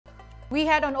We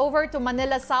head on over to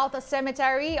Manila South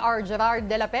Cemetery. Our Gerard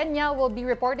de la Peña will be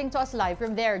reporting to us live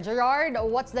from there. Gerard,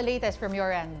 what's the latest from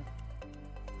your end?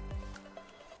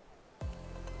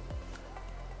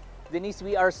 Denise,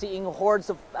 we are seeing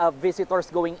hordes of visitors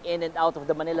going in and out of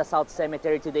the Manila South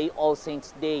Cemetery today, All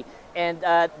Saints' Day. And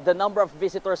the number of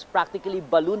visitors practically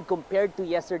ballooned compared to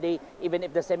yesterday, even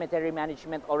if the cemetery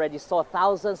management already saw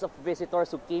thousands of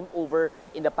visitors who came over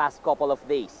in the past couple of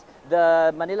days.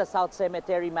 The Manila South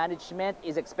Cemetery management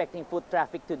is expecting foot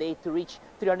traffic today to reach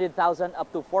 300,000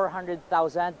 up to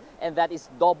 400,000, and that is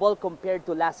double compared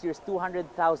to last year's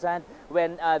 200,000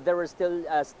 when there were still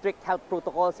strict health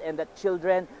protocols and that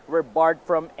children were barred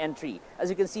from entry.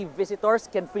 As you can see, visitors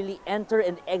can freely enter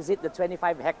and exit the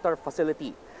 25-hectare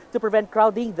facility. To prevent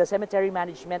crowding, the cemetery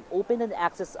management opened an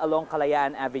access along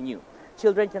Kalayaan Avenue.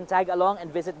 Children can tag along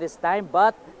and visit this time,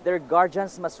 but their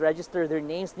guardians must register their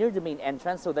names near the main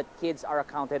entrance so that kids are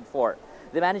accounted for.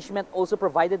 The management also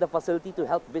provided a facility to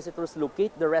help visitors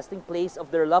locate the resting place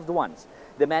of their loved ones.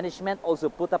 The management also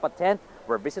put up a tent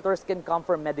where visitors can come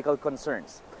for medical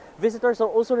concerns. Visitors are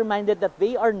also reminded that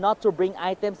they are not to bring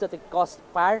items that cause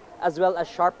fire, as well as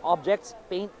sharp objects,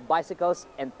 paint, bicycles,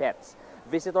 and pets.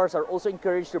 Visitors are also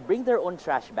encouraged to bring their own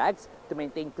trash bags to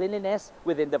maintain cleanliness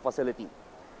within the facility.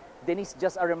 Denise,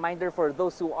 just a reminder for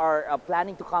those who are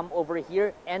planning to come over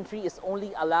here, entry is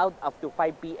only allowed up to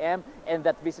 5 p.m. and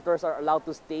that visitors are allowed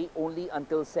to stay only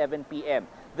until 7 p.m.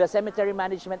 The cemetery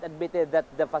management admitted that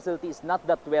the facility is not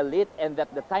that well lit and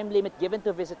that the time limit given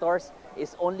to visitors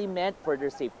is only meant for their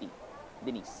safety.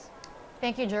 Denise.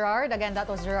 Thank you, Gerard. Again, that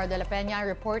was Gerard de la Peña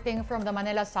reporting from the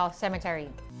Manila South Cemetery.